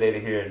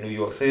mandated here in New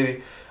York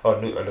City or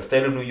the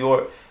state of New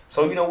York.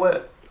 So you know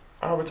what,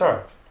 I'll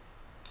retire.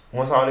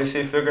 Once all this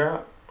shit figure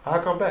out, I'll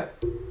come back.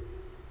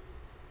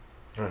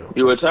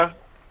 You retire?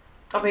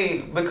 I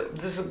mean,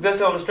 because that's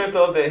on the strength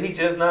of that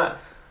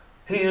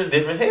he in a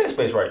different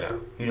headspace right now.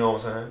 You know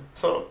what I'm saying?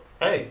 So,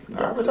 hey,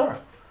 I'll retire.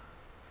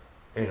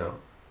 And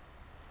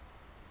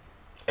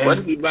what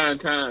if we buying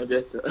time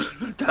just to,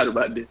 I thought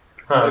about this.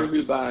 Huh? What if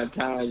we buying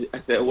time? I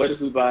said, what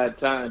if we buying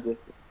time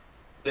just to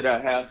sit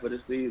out half of the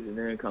season and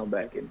then come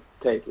back and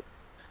take it?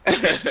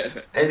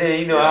 And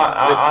then,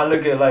 I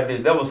look at it like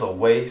this. That was a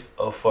waste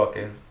of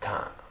fucking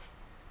time.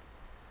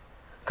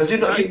 Cause you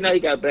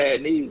got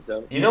bad knees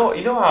though. You know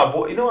how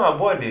our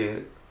boy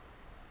did.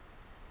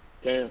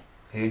 Damn.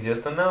 He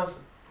just announced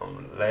it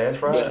on last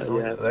Friday.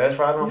 Last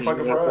Friday on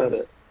fucking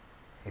Friday.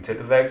 He took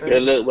the vaccine. Yeah,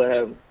 look what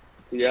happened.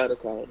 Seattle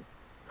called him.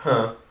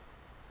 Huh?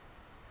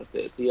 I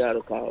said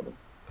Seattle called him.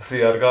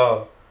 Seattle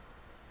called?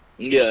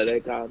 Yeah, they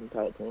called and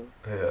talked to him.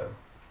 Yeah.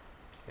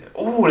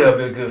 Ooh, that'll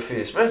be a good fit,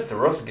 especially to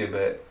Russell get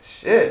back.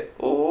 Shit.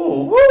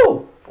 Ooh,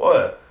 woo.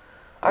 Boy.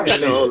 I can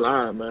see no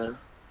line, man.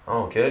 I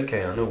don't care. It's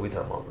Cam Newton we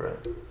talking about, bro.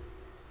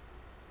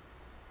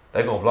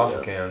 They gonna block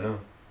for Cam Newton.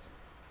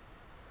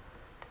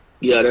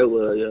 Yeah, that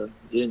was, yeah.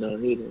 Gino,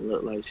 he didn't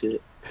look like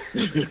shit.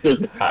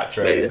 Hot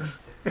But yeah. trash.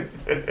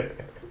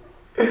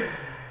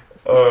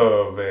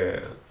 Oh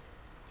man.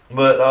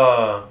 But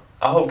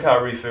I hope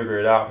Kyrie figure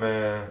it out,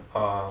 man.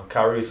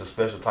 Kyrie's a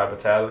special type of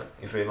talent.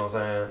 You feel what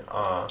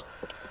I'm saying?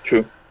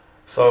 True.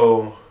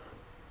 So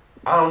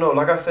I don't know.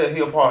 Like I said,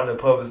 he a part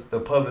of the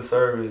public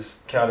service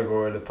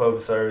category, the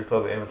public service,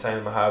 public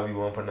entertainment, however you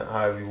want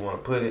to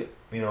put it.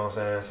 You know what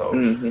I'm saying? So,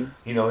 Mm-hmm.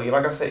 you know, he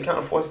like I said, he kind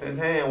of forced his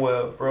hand.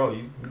 Well, bro,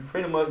 you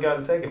pretty much got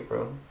to take it,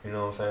 bro. You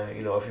know what I'm saying?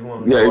 You know, if you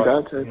want to Yeah, you go out,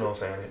 gotta you take know it.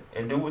 what I'm saying,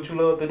 and do what you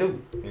love to do.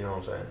 You know what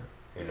I'm saying?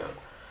 You know,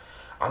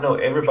 I know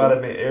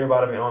everybody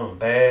been on him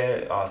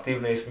bad.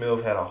 Stephen A.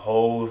 Smith had a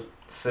whole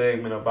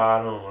segment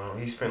about him.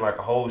 He spent like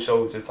a whole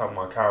show just talking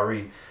about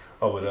Kyrie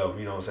or whatever.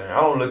 You know what I'm saying? I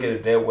don't look at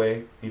it that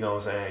way. You know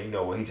what I'm saying? You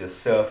know, where he just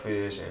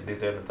selfish and this,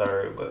 that, and the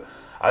third. But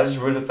I just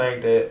really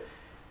think that.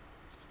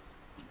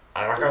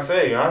 Like I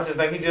said, you know, I just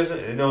think he just,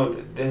 you know,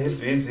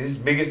 his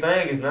biggest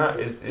thing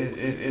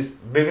is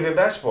bigger than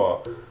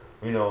basketball.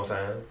 You know what I'm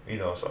saying? You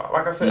know, so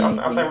like I said,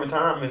 I think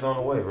retirement is on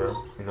the way, bro.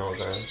 You know what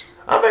I'm saying?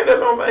 I think that's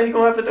the only thing he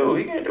gonna have to do.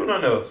 He can't do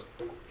nothing else.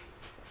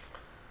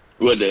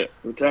 What that?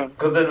 What time?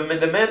 Cause the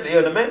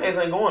mandates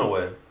ain't going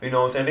away. You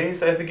know what I'm saying? Then he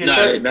said if he get Nah,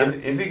 they traded, not.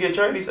 if he get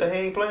traded, he said he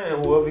ain't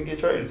playing whoever he get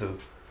traded to.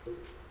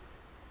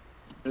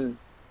 Mm.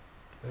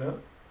 Yeah.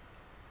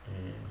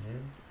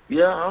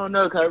 Yeah, I don't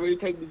know. Kyrie,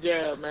 take the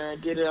jab, man.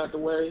 Get it out the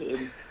way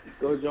and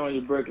go join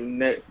your Brooklyn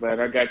Nets,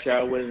 man. I got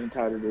y'all winning the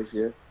title this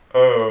year.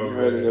 Oh You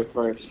heard man. it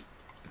first.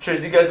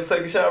 Trent, you got your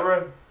second shot,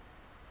 bro?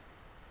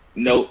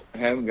 Nope,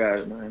 haven't got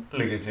it, man.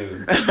 Look at you.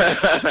 You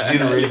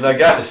the reason I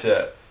got the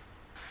shot.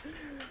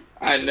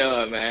 I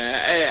know it, man.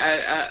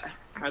 Hey,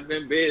 I've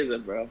been busy,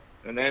 bro,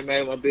 and they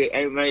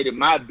made it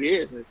my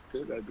business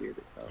to go get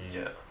it. So.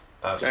 Yeah.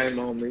 I Shame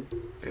feel on me.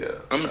 Yeah.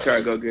 I'm gonna try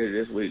to go get it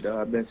this week,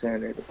 though. I've been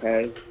saying it the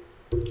past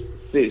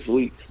 6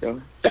 weeks, though.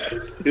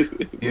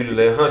 You'd have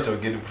let Huncho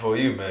get it before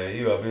you, man.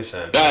 You out here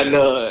shining. I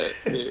know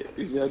it.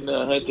 You just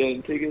know Hunter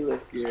and tickets are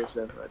scared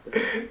stuff like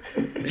that.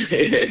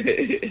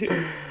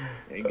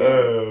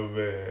 Oh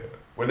man.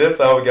 Well, that's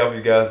all we got for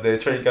you guys today.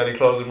 Trey, you got any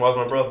closing remarks,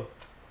 my brother?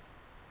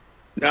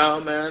 No,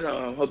 man.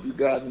 Hope you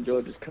guys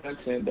enjoyed this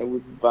content that we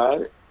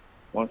provided.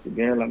 Once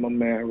again, like my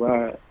man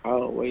Rod, I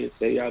always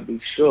say, y'all be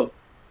sure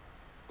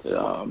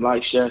to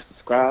like, share,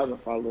 subscribe, and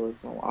follow us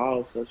on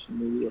all social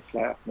media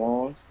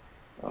platforms.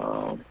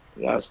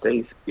 Y'all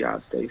stay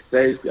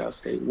safe. Y'all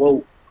stay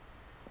woke.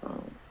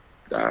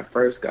 God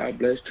first. God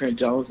bless. Trent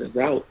Jones is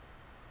out.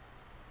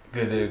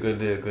 Good deal. I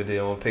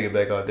want to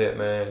piggyback on that,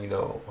 man. You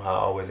know, how I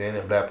always end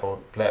it, black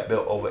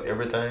belt over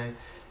everything.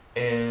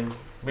 And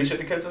be sure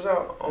to catch us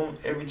out on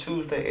every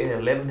Tuesday at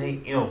 11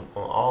 a.m.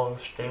 on all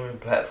streaming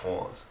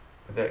platforms.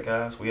 With that,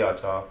 guys, we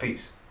out, y'all.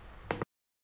 Peace.